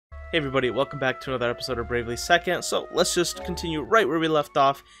Hey everybody, welcome back to another episode of Bravely Second. So let's just continue right where we left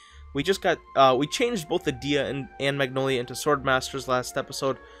off. We just got, we changed both the Dia and Magnolia into Sword Masters last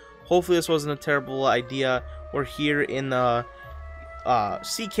episode. Hopefully this wasn't a terrible idea. We're here in the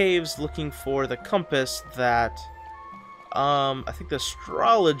sea caves looking for the compass that I think the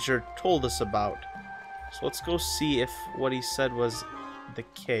astrologer told us about. So let's go see if what he said was the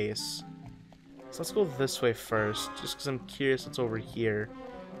case. So let's go this way first, just because I'm curious what's over here.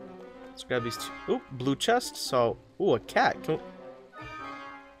 Let's grab these two. Ooh, blue chest. So, ooh, a cat.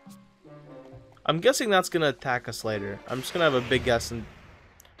 I'm guessing that's gonna attack us later. I'm just gonna have a big guess and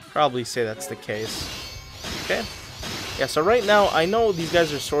probably say that's the case. Okay. Yeah, so right now, I know these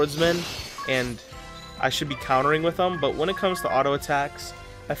guys are swordsmen, and I should be countering with them, but when it comes to auto attacks,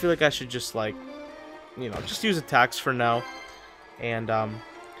 I feel like I should just, like, you know, just use attacks for now. And,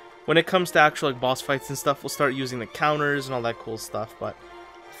 when it comes to actual, like, boss fights and stuff, we'll start using the counters and all that cool stuff, but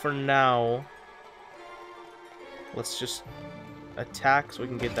for now, let's just attack so we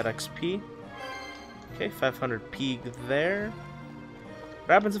can get that XP. Okay, 500 pig there.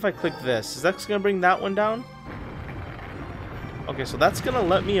 What happens if I click this? Is that going to bring that one down? Okay, so that's going to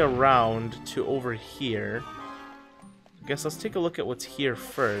let me around to over here. I guess let's take a look at what's here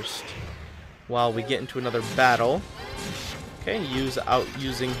first while we get into another battle. Okay,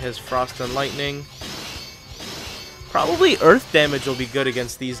 using his Frost and Lightning. Probably earth damage will be good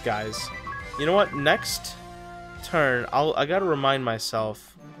against these guys. You know what? Next turn, I gotta remind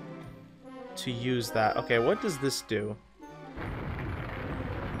myself to use that. Okay, what does this do?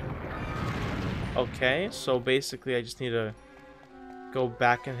 Okay, so basically I just need to go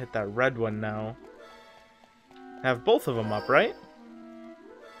back and hit that red one now. Have both of them up, right?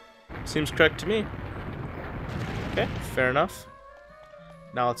 Seems correct to me. Okay, fair enough.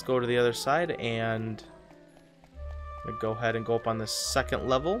 Now let's go to the other side and I'm gonna go ahead and go up on the second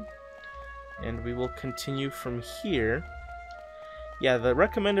level, and we will continue from here. Yeah, the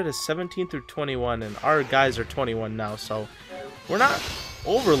recommended is 17 through 21, and our guys are 21 now, so we're not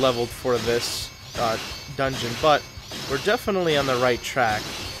over leveled for this dungeon, but we're definitely on the right track.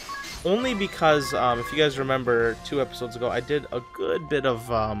 Only because, if you guys remember 2 episodes ago, I did a good bit of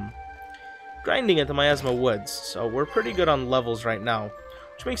grinding at the Miasma Woods, so we're pretty good on levels right now,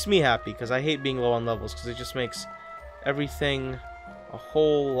 which makes me happy, because I hate being low on levels, because it just makes everything a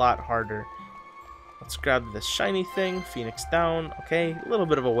whole lot harder. Let's grab this shiny thing. Phoenix down. Okay, a little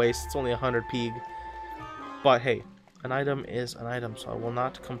bit of a waste. It's only 100 pig. But hey, an item is an item, so I will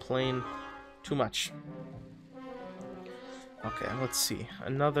not complain too much. Okay, let's see.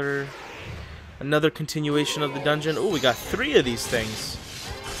 Another continuation of the dungeon. Oh, we got 3 of these things.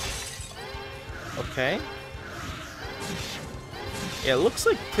 Okay. Yeah, it looks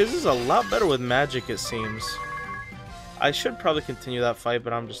like Tiz is a lot better with magic, it seems. I should probably continue that fight,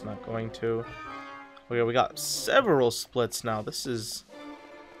 but I'm just not going to. Okay, we got several splits now. This is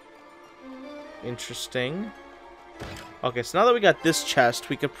interesting. Okay, so now that we got this chest,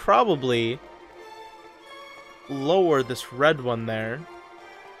 we could probably lower this red one there.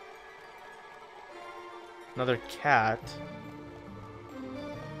 Another cat.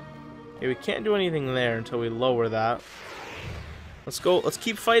 Okay, we can't do anything there until we lower that. Let's go. Let's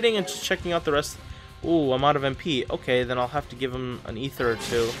keep fighting and just checking out the rest. Ooh, I'm out of MP. Okay, then I'll have to give him an ether or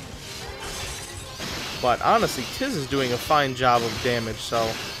 2. But honestly, Tiz is doing a fine job of damage,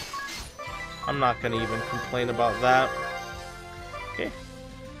 so I'm not going to even complain about that. Okay.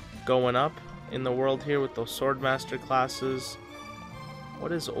 Going up in the world here with those Swordmaster classes.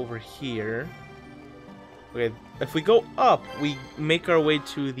 What is over here? Okay, if we go up, we make our way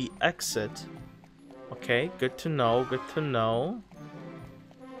to the exit. Okay, good to know, good to know.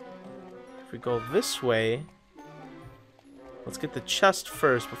 If we go this way, let's get the chest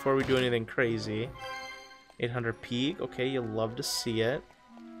first before we do anything crazy. 800 pig. Okay, you'll love to see it.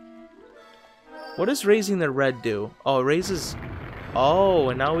 What does raising the red do? Oh, it raises... Oh,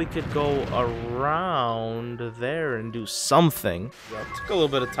 and now we could go around there and do something. Yeah, it took a little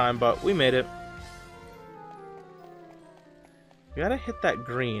bit of time, but we made it. We gotta hit that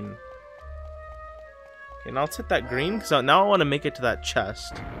green. Okay, now let's hit that green, because now I want to make it to that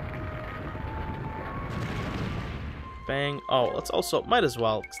chest. Bang. Oh, let's also... Might as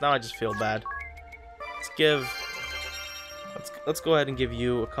well, because now I just feel bad. Let's go ahead and give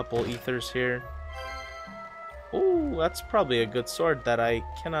you a couple ethers here. Ooh, that's probably a good sword that I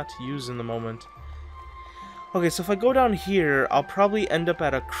cannot use in the moment. Okay, so if I go down here, I'll probably end up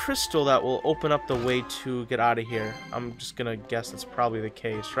at a crystal that will open up the way to get out of here. I'm just gonna guess that's probably the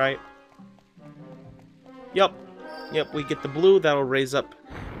case, right? Yep, we get the blue. That'll raise up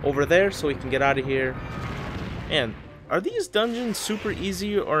over there so we can get out of here. And Are these dungeons super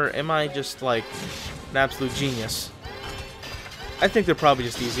easy, or am I just like an absolute genius? I think they're probably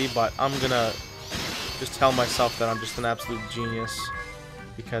just easy, but I'm gonna just tell myself that I'm just an absolute genius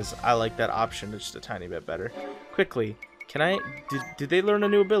because I like that option just a tiny bit better. Quickly, can I... Did they learn a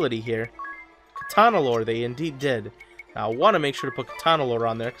new ability here? Katana lore, they indeed did. Now, I want to make sure to put katana lore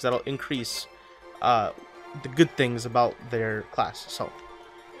on there because that'll increase the good things about their class. So,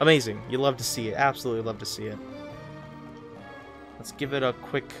 amazing. You love to see it. Absolutely love to see it. Let's give it a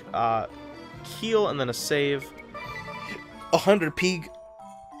quick heal and then a save. 100 pig.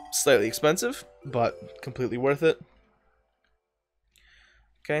 Slightly expensive, but completely worth it.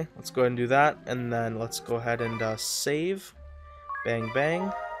 Okay, let's go ahead and do that. And then let's go ahead and save. Bang,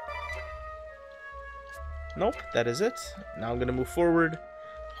 bang. Nope, that is it. Now I'm going to move forward.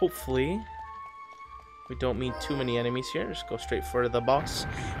 Hopefully, we don't meet too many enemies here. Just go straight for the boss.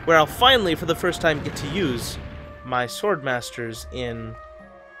 Where I'll finally, for the first time, get to use my sword masters in,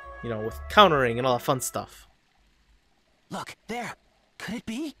 you know, with countering and all that fun stuff. Look, there. Could it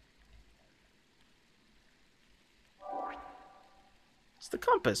be? It's the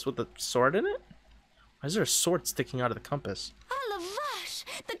compass with the sword in it? Why is there a sword sticking out of the compass? Oh, la vache!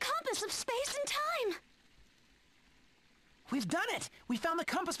 The compass of space and time! We've done it! We found the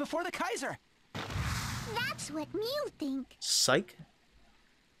compass before the Kaiser! That's what you think. Psych?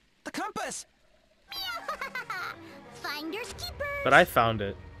 The compass! Finders keepers! But I found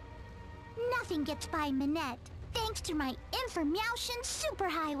it. Nothing gets by Minette, thanks to my information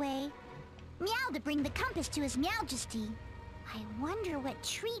superhighway. Meow to bring the compass to His Majesty. I wonder what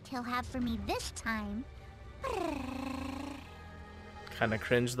treat he'll have for me this time. Kinda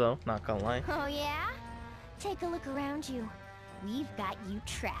cringe though, not gonna lie. Oh yeah? Take a look around you. We've got you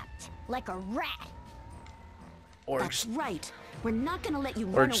trapped, like a rat. Or That's just, right. We're not gonna let you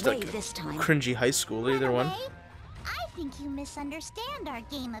or run just away like this time. cringy high school, either Run one. away? I think you misunderstand our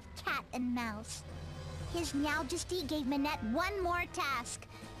game of cat and mouse. His Majesty gave Minette one more task.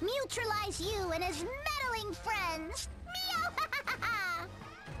 Neutralize you and his meddling friends. Meow!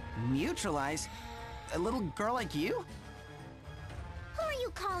 Neutralize? A little girl like you? Who are you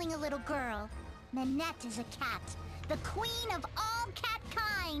calling a little girl? Minette is a cat, the queen of all cat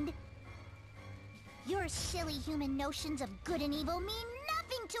kind. Your silly human notions of good and evil mean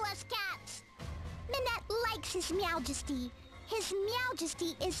nothing to us cats. Minette likes His Majesty. His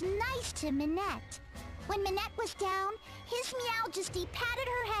Majesty is nice to Minette. When Minette was down, His Majesty patted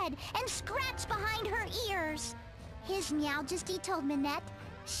her head and scratched behind her ears. His Majesty told Minette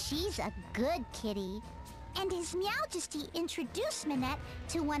she's a good kitty. And His Majesty introduced Minette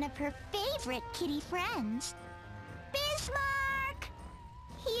to one of her favorite kitty friends. Bismarck!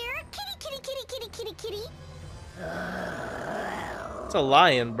 Here, kitty, kitty, kitty, kitty, kitty, kitty. It's a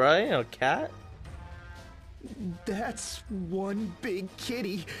lion, bro. You know, a cat. That's one big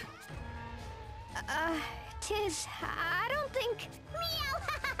kitty. Tis, I don't think... Meow!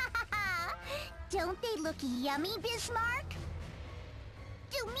 Don't they look yummy, Bismarck?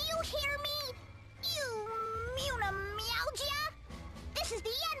 Do you hear me? You Mew-na-meowgia? This is the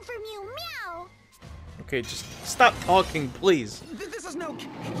end for Mew Meow! Okay, just stop talking, please. This is no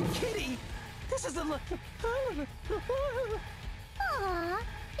kitty. This is a... Aw,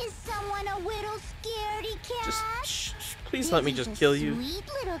 is someone a little scaredy cat? Just, please let me just kill you. Sweet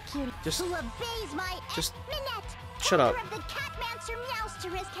little kitty Just- who obeys my... just Minette! shut up. Owner of the Catmancer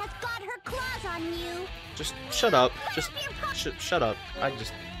Meowsterisk has got her claws on you. Just shut up. Just shut up.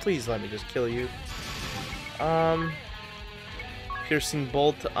 Please let me just kill you. Piercing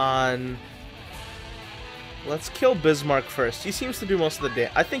bolt on. Let's kill Bismarck first. He seems to do most of the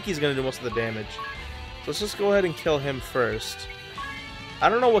damage. I think he's gonna do most of the damage. So let's just go ahead and kill him first. I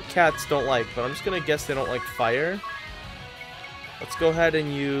don't know what cats don't like, but I'm just gonna guess they don't like fire. Let's go ahead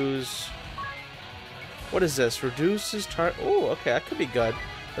and use. What is this? Reduces target. Oh, okay, that could be good.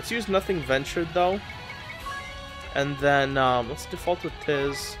 Let's use Nothing Ventured though. And then let's default with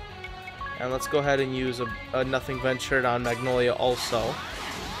Tiz. And let's go ahead and use a Nothing Ventured on Magnolia also.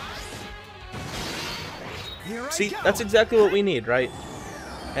 See, that's exactly what we need, right?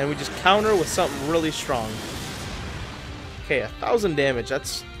 And we just counter with something really strong. Okay, 1,000 damage.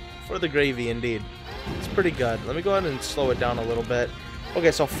 That's for the gravy indeed. It's pretty good. Let me go ahead and slow it down a little bit.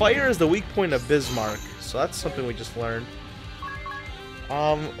 Okay, so fire is the weak point of Bismarck. So that's something we just learned.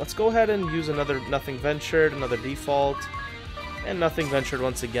 Let's go ahead and use another Nothing Ventured, another default, and Nothing Ventured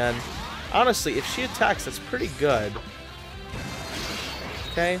once again. Honestly, if she attacks, that's pretty good.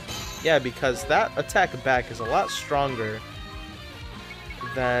 Okay? Yeah, because that attack back is a lot stronger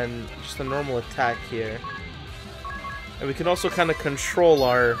than just a normal attack here. And we can also kind of control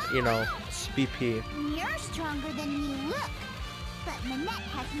our, you know, BP. You're stronger than you look. But Minette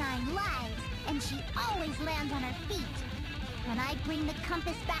has 9 lives, and she always lands on her feet. When I bring the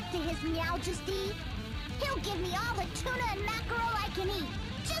compass back to his Meowjesty, he'll give me all the tuna and mackerel I can eat,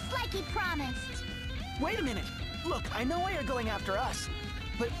 just like he promised. Wait a minute. Look, I know why you're going after us.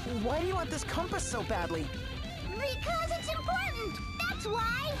 But why do you want this compass so badly? Because it's important, that's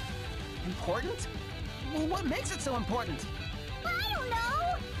why. Important? Well, what makes it so important? I don't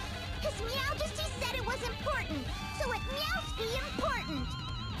know. His Meowjesty said it was important, so it must be important.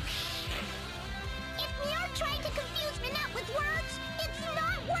 If you're trying to confuse Minette with words, it's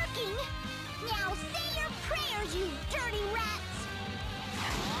not working. Now say your prayers, you dirty rats.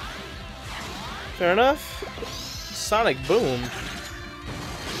 Fair enough. Sonic Boom.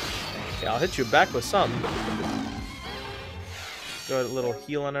 Okay, I'll hit you back with something. Go a little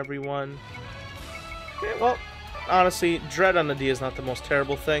heal on everyone. Okay, well, honestly, Dread on the D is not the most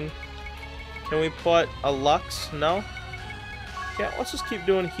terrible thing. Can we put a Lux? No? Okay, let's just keep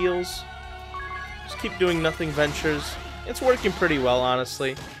doing heals. Just keep doing nothing ventures. It's working pretty well,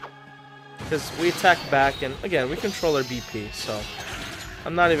 honestly. Because we attack back, and again, we control our BP, so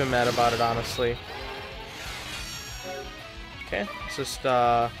I'm not even mad about it, honestly. Okay, let's just,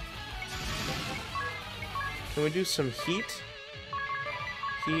 can we do some heat?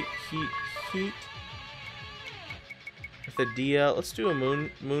 Heat. With a Dia, let's do a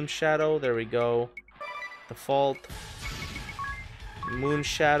moon shadow. There we go. Default. Moon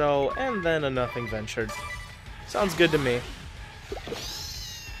shadow, and then a nothing ventured. Sounds good to me.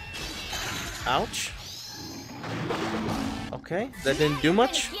 Ouch. Okay, that didn't do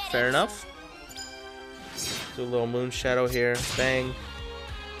much. Fair enough. Do a little moon shadow here. Bang.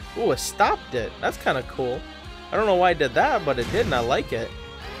 Ooh, it stopped it. That's kind of cool. I don't know why I did that, but it did, and I like it.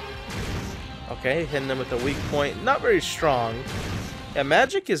 Okay, hitting them with a weak point. Not very strong. Yeah,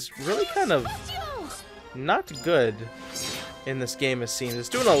 magic is really kind of not good in this game, it seems. It's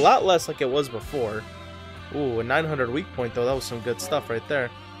doing a lot less like it was before. Ooh, a 900 weak point, though. That was some good stuff right there.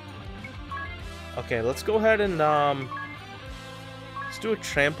 Okay, let's go ahead and, let's do a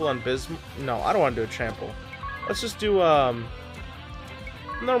trample on Bismarck. No, I don't want to do a trample. Let's just do,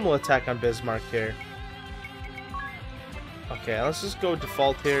 normal attack on Bismarck here. Okay, let's just go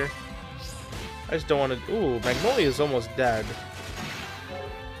default here. I just don't want to... Ooh, Magnolia is almost dead.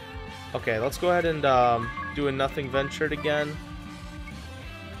 Okay, let's go ahead and do a nothing ventured again.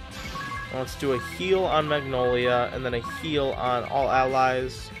 Let's do a heal on Magnolia, and then a heal on all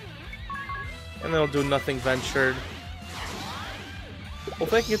allies. And then we'll do nothing ventured.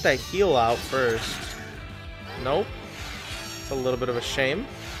 Hopefully I can get that heal out first. Nope. It's a little bit of a shame.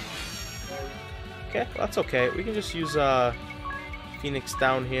 Okay, that's okay. We can just use Phoenix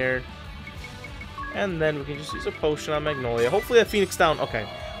down here. And then we can just use a potion on Magnolia. Hopefully that Phoenix down... Okay.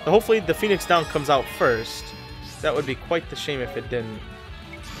 So hopefully the Phoenix down comes out first. That would be quite the shame if it didn't.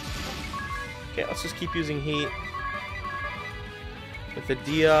 Okay, let's just keep using heat. With the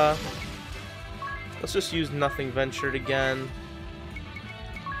Dia. Let's just use nothing ventured again.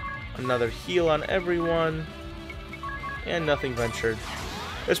 Another heal on everyone. And nothing ventured.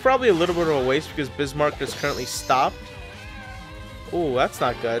 It's probably a little bit of a waste because Bismarck is currently stopped. Ooh, that's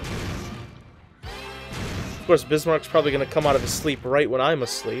not good. Of course, Bismarck's probably going to come out of his sleep right when I'm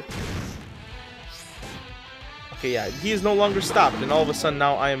asleep. Okay, yeah, he is no longer stopped, and all of a sudden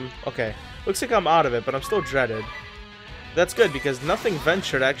now I'm... Okay, looks like I'm out of it, but I'm still dreaded. That's good, because nothing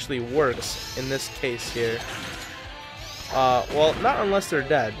ventured actually works in this case here. Well, not unless they're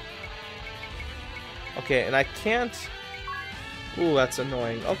dead. Okay, and I can't... Ooh, that's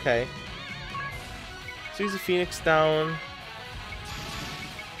annoying. Okay. So use the Phoenix down.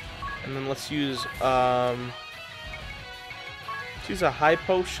 And then let's use a high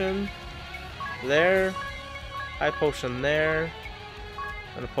potion there, high potion there,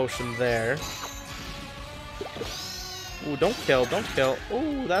 and a potion there. Ooh, don't kill, don't kill.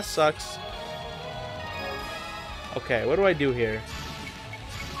 Ooh, that sucks. Okay, what do I do here?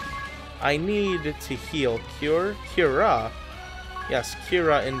 I need to heal. Cura. Yes,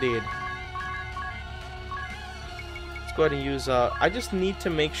 Cura indeed. Let's go ahead and use, I just need to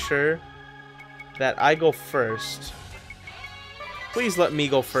make sure that I go first. Please let me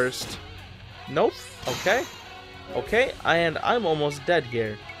go first. Nope. Okay. Okay, and I'm almost dead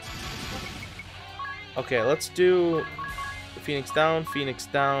here. Okay, let's do Phoenix down, Phoenix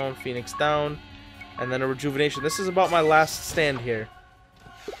down, Phoenix down, and then a rejuvenation. This is about my last stand here.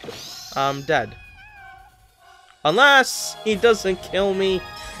 I'm dead. Unless he doesn't kill me.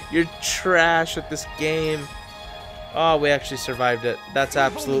 You're trash at this game. Oh, we actually survived it. That's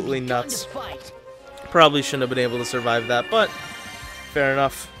absolutely nuts. Probably shouldn't have been able to survive that, but fair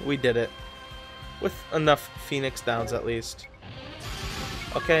enough. We did it. with enough Phoenix downs at least.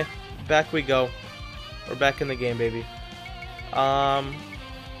 Okay, back we go. We're back in the game, baby.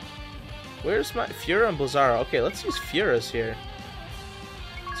 Where's my Fura and Blizzara? Okay, let's use Furas here.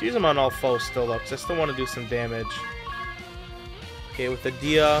 Let's use them on all foes still, though, because I still want to do some damage. Okay, with the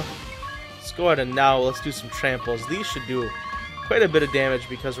Dia, let's go ahead and now let's do some tramples. These should do quite a bit of damage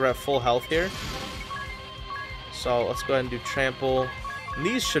because we're at full health here. So let's go ahead and do trample. And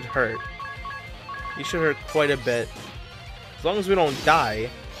these should hurt. These should hurt quite a bit. As long as we don't die.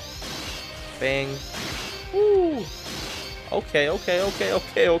 Bang. Woo. Okay, okay, okay,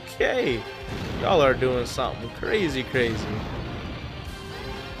 okay, okay. Y'all are doing something crazy, crazy.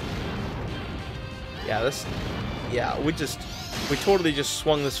 Yeah, this... Yeah, we totally just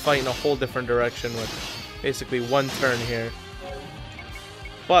swung this fight in a whole different direction with basically one turn here.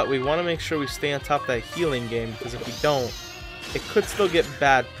 But we want to make sure we stay on top of that healing game, because if we don't, it could still get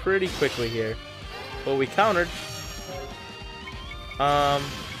bad pretty quickly here. But we countered. Let's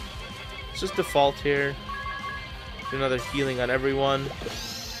just default here. Do another healing on everyone.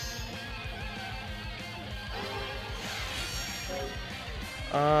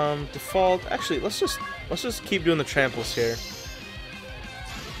 Default. Actually, let's just keep doing the tramples here.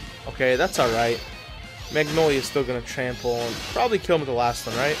 Okay, that's all right. Magnolia is still gonna trample and probably kill him with the last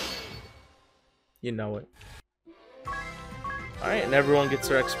one, right? You know it. Alright, and everyone gets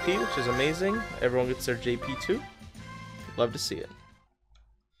their XP, which is amazing. Everyone gets their JP too. Love to see it.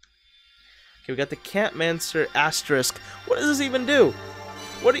 Okay, we got the Catmancer Asterisk. What does this even do?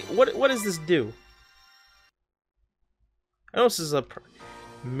 What does this do? I know this is a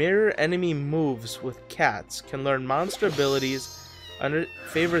mirror enemy moves with cats. Can learn monster abilities. Under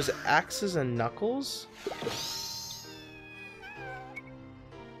favors axes and knuckles.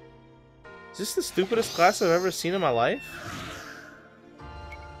 Is this the stupidest class I've ever seen in my life?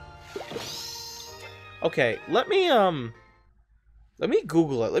 Okay, let me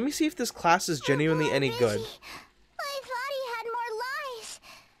Google it. Let me see if this class is genuinely any good. I thought he had more lives,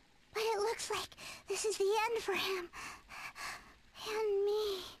 but it looks like this is the end for him and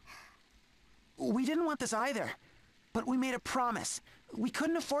me. We didn't want this either, but we made a promise. We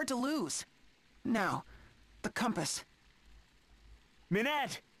couldn't afford to lose. Now, the compass.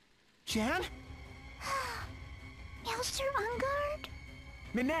 Minette! Jan? Master Ungard?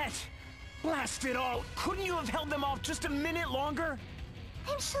 Minette! Blast it all! Couldn't you have held them off just a minute longer?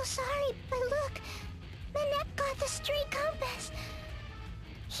 I'm so sorry, but look, Minette got the stray compass.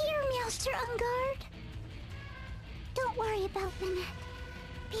 Here, Master Ungard. Don't worry about Minette.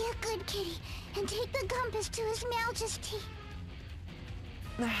 Be a good kitty and take the compass to His Majesty.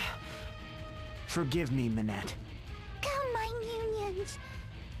 Forgive me, Minette. Come, my unions.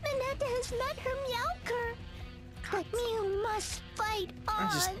 Minette has met her Meowker. But you must fight on.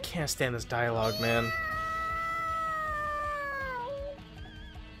 I just can't stand this dialogue, man.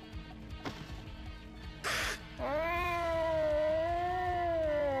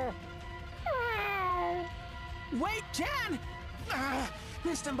 Wait, Jan!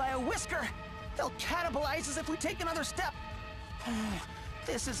 Missed him by a whisker. They'll cannibalize us if we take another step.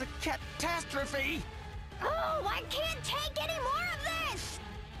 This is a catastrophe. Oh, I can't take any more of this!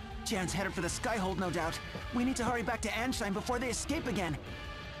 Jan's headed for the Skyhold, no doubt. We need to hurry back to Ansheim before they escape again.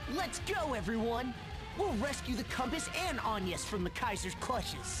 Let's go, everyone! We'll rescue the compass and Agnes from the Kaiser's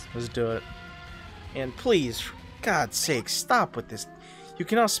clutches. Let's do it. And please, for God's sake, stop with this. You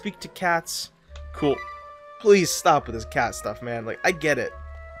cannot speak to cats. Cool. Please stop with this cat stuff, man. Like, I get it.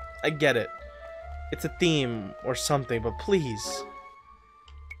 I get it. It's a theme or something, but please.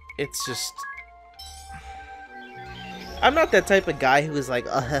 It's just... I'm not that type of guy who is like,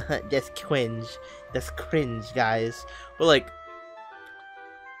 that's cringe. That's cringe, guys. But like,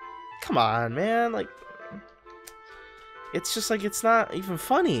 come on, man. Like, it's just like, it's not even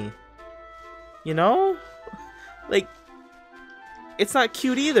funny. You know? Like, it's not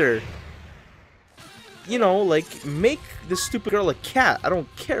cute either. You know, like, make this stupid girl a cat. I don't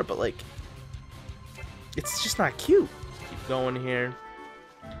care, but like, it's just not cute. Keep going here.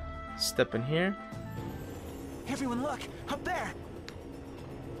 Step in here. Everyone look! Up there!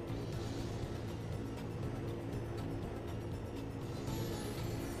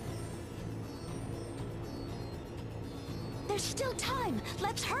 There's still time!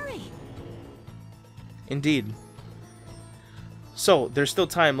 Let's hurry! Indeed. So, there's still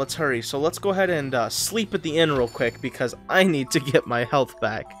time, let's hurry. So let's go ahead and sleep at the inn real quick, because I need to get my health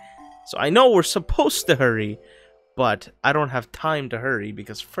back. So I know we're supposed to hurry, but I don't have time to hurry,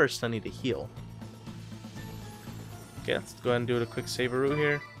 because first I need to heal. Okay, let's go ahead and do a quick saberoo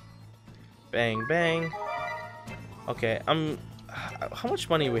here. Bang, bang. Okay, how much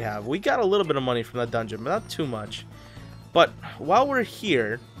money we have? We got a little bit of money from that dungeon, but not too much. But while we're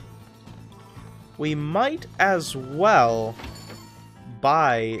here, we might as well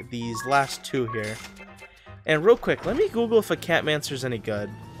buy these last two here. And real quick, let me Google if a Catmancer's any good.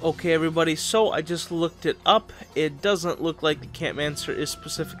 Okay, everybody, so I just looked it up. It doesn't look like the Catmancer is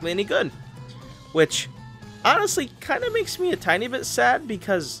specifically any good. Which, honestly, kind of makes me a tiny bit sad,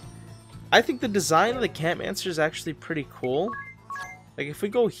 because I think the design of the Catmancer is actually pretty cool. Like, if we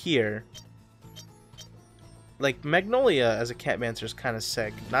go here, like, Magnolia as a Catmancer is kind of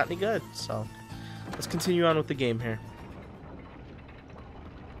sick. Not any good, so let's continue on with the game here.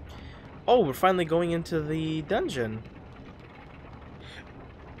 Oh, we're finally going into the dungeon.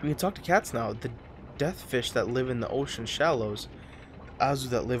 We can talk to cats now. The deathfish that live in the ocean shallows, Azu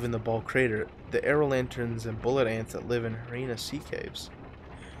that live in the ball crater, the arrow lanterns and bullet ants that live in Harina sea caves.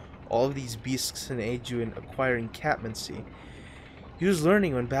 All of these beasts can aid you in acquiring catmancy. Use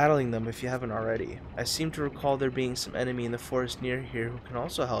learning when battling them if you haven't already. I seem to recall there being some enemy in the forest near here who can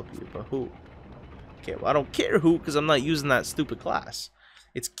also help you, but who? Okay, well, I don't care who, because I'm not using that stupid class.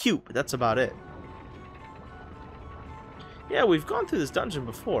 It's cute, but that's about it. Yeah, we've gone through this dungeon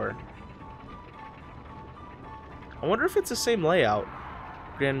before. I wonder if it's the same layout.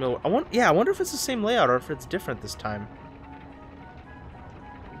 Grand Mill. I wonder if it's the same layout or if it's different this time.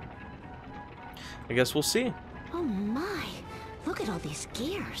 I guess we'll see. Oh my! Look at all these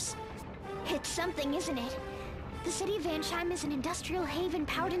gears. It's something, isn't it? The city of Vansheim is an industrial haven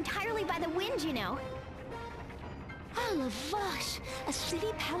powered entirely by the wind, you know. Oh, la vache! A city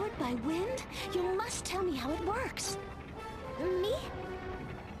powered by wind? You must tell me how it works. Me?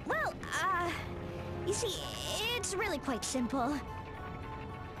 Well, you see, it's really quite simple.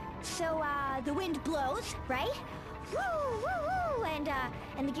 So, the wind blows, right? Woo, woo, woo!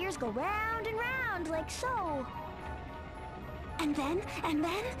 And the gears go round and round, like so. And then?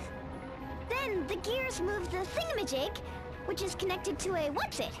 Then the gears move the thingamajig, which is connected to a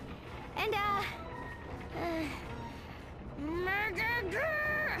what's-it. And,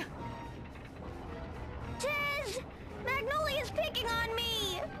 Tiz! Magnolia's picking on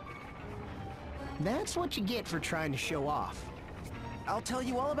me! That's what you get for trying to show off. I'll tell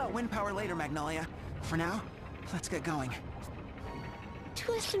you all about wind power later, Magnolia. For now, let's get going.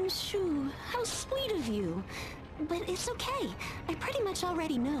 Twist and shoe, how sweet of you. But it's okay. I pretty much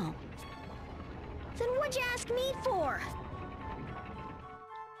already know. Then what'd you ask me for?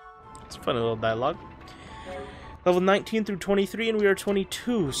 It's a funny little dialogue. Level 19 through 23, and we are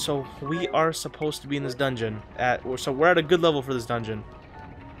 22, so we are supposed to be in this dungeon. So we're at a good level for this dungeon.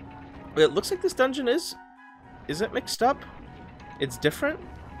 It looks like this dungeon is it mixed up? It's different?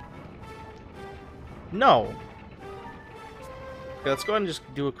 No. Okay, let's go ahead and just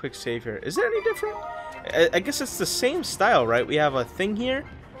do a quick save here. Is it any different? I guess it's the same style, right? We have a thing here,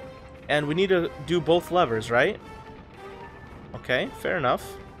 and we need to do both levers, right? Okay, fair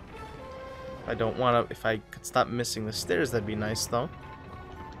enough. I don't want to... If I could stop missing the stairs, that'd be nice, though.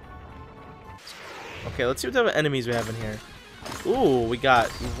 Okay, let's see what type of enemies we have in here. Ooh, we got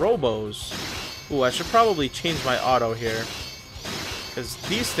robos. Ooh, I should probably change my auto here, because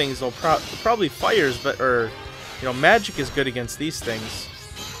these things will probably fires, but magic is good against these things.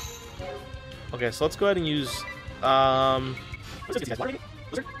 Okay, so let's go ahead and use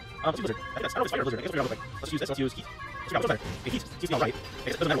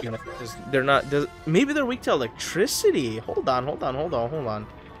they're not. Maybe they're weak to electricity. Hold on.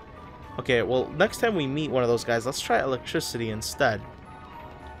 Okay, well, next time we meet one of those guys, let's try electricity instead.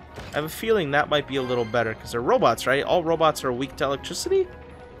 I have a feeling that might be a little better, because they're robots, right? All robots are weak to electricity?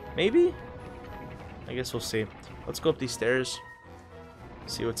 Maybe? I guess we'll see. Let's go up these stairs.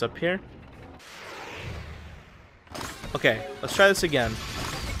 See what's up here. Okay, let's try this again.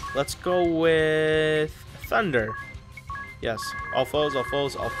 Let's go with Thunder. Yes, all foes, all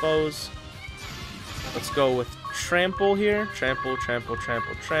foes, all foes. Let's go with Trample here. Trample.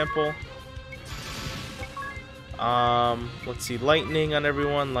 Let's see, Lightning on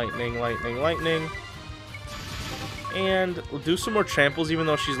everyone. Lightning. And we'll do some more tramples, even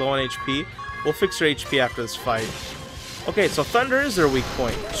though she's low on HP. We'll fix her HP after this fight. Okay, so Thunder is their weak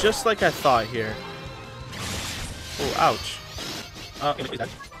point, just like I thought here. Oh, ouch.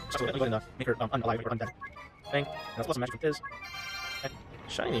 Make her unalive or undead. Bang. That's plus magic is. Okay.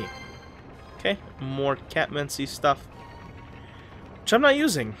 Shiny. Okay, more Catmancy stuff, which I'm not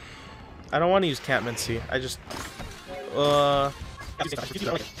using. I don't want to use Catmancy. I just and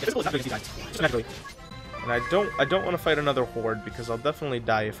I don't want to fight another horde, because I'll definitely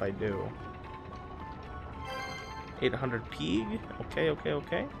die if I do. 800 Pig.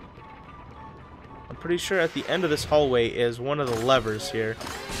 Okay. I'm pretty sure at the end of this hallway is one of the levers here.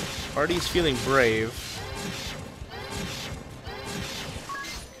 Party's feeling brave.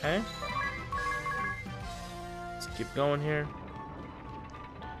 Okay. Let's keep going here.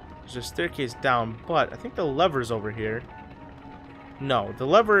 There's a staircase down, but I think the lever's over here. No, the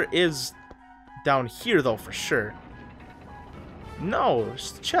lever is down here though for sure. No,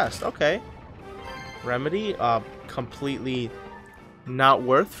 it's the chest. Okay. Remedy, completely not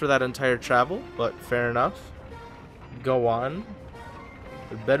worth for that entire travel, but fair enough. Go on.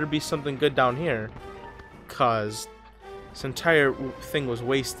 There better be something good down here, cause this entire thing was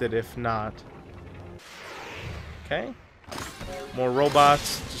wasted if not. Okay. More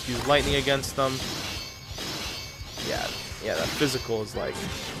robots. Just use lightning against them. Yeah, that physical is like...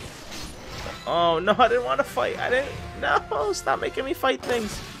 Oh, no, I didn't want to fight. I didn't... No, stop making me fight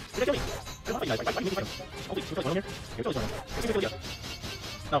things.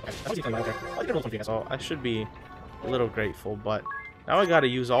 So I should be a little grateful, but now I gotta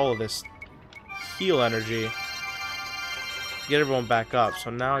use all of this heal energy to get everyone back up. So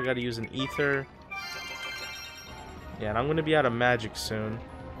now I gotta use an ether. Yeah, and I'm gonna be out of magic soon.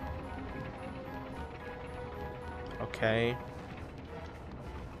 Okay.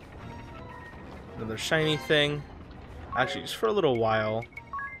 Another shiny thing. Actually, just for a little while.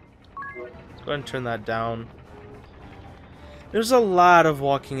 Let's go ahead and turn that down. There's a lot of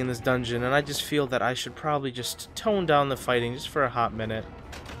walking in this dungeon, and I just feel that I should probably just tone down the fighting just for a hot minute.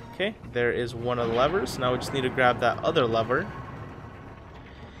 Okay, there is one of the levers. Now we just need to grab that other lever.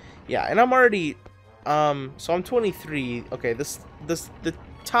 Yeah, and I'm already... so I'm 23. Okay, the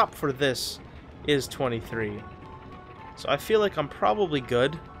top for this is 23. So I feel like I'm probably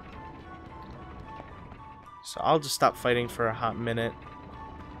good. So I'll just stop fighting for a hot minute.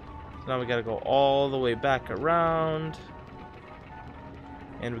 So now we gotta go all the way back around.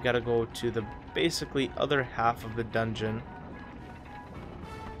 And we gotta go to the basically other half of the dungeon.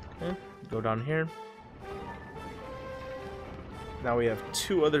 Okay, go down here. Now we have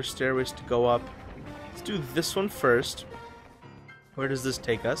 2 other stairways to go up. Let's do this one first. Where does this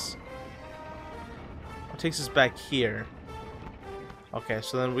take us? It takes us back here. Okay,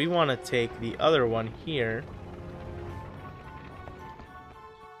 so then we want to take the other one here.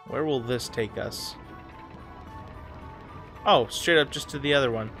 Where will this take us? Oh, straight up just to the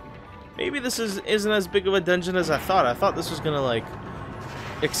other one. Maybe this isn't as big of a dungeon as I thought. I thought this was gonna like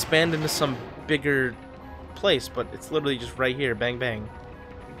expand into some bigger place, but it's literally just right here. Bang bang.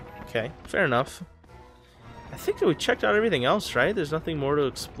 Okay, fair enough. I think that we checked out everything else, right? There's nothing more to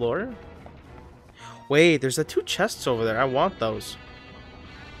explore. Wait, there's the 2 chests over there. I want those.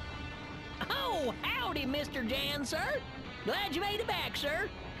 Oh, howdy, Mr. Jan, sir. Glad you made it back, sir.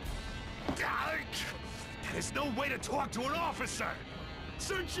 There's no way to talk to an officer!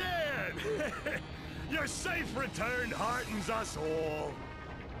 Sir Jan! Your safe return heartens us all.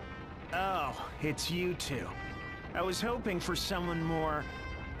 Oh, it's you two. I was hoping for someone more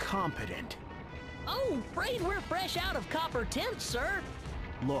competent. Oh, afraid we're fresh out of copper tips, sir.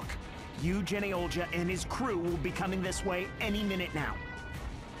 Look, Jenny Olja and his crew will be coming this way any minute now.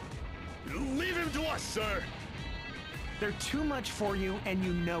 Leave him to us, sir! They're too much for you, and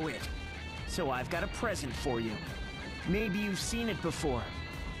you know it. So I've got a present for you. Maybe you've seen it before.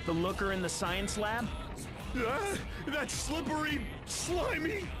 The looker in the science lab? That slippery,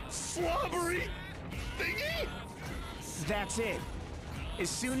 slimy, slobbery thingy? That's it. As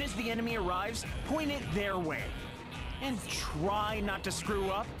soon as the enemy arrives, point it their way. And try not to screw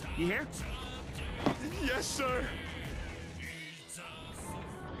up. You hear? Yes, sir.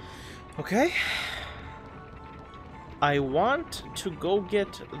 Okay. I want to go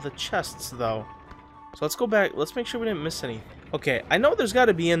get the chests, though. So let's go back. Let's make sure we didn't miss any. Okay, I know there's got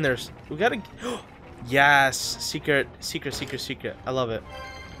to be in there. We got to... Yes! Secret, secret, secret, secret. I love it.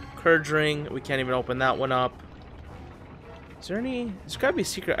 Courage ring. We can't even open that one up. Is there any... There's got to be a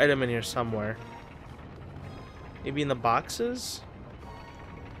secret item in here somewhere. Maybe in the boxes?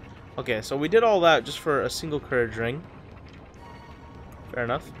 Okay, so we did all that just for a single courage ring. Fair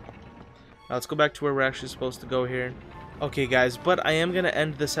enough. Now let's go back to where we're actually supposed to go here. Okay, guys, but I am going to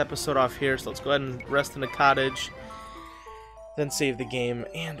end this episode off here, so let's go ahead and rest in the cottage, then save the game,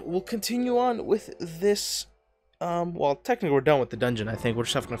 and we'll continue on with this. Well, technically we're done with the dungeon, I think. We're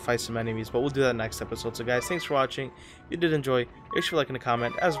just having to fight some enemies, but we'll do that next episode. So, guys, thanks for watching. If you did enjoy, make sure to like and a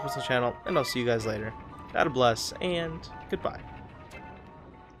comment, as well as the channel, and I'll see you guys later. God bless, and goodbye.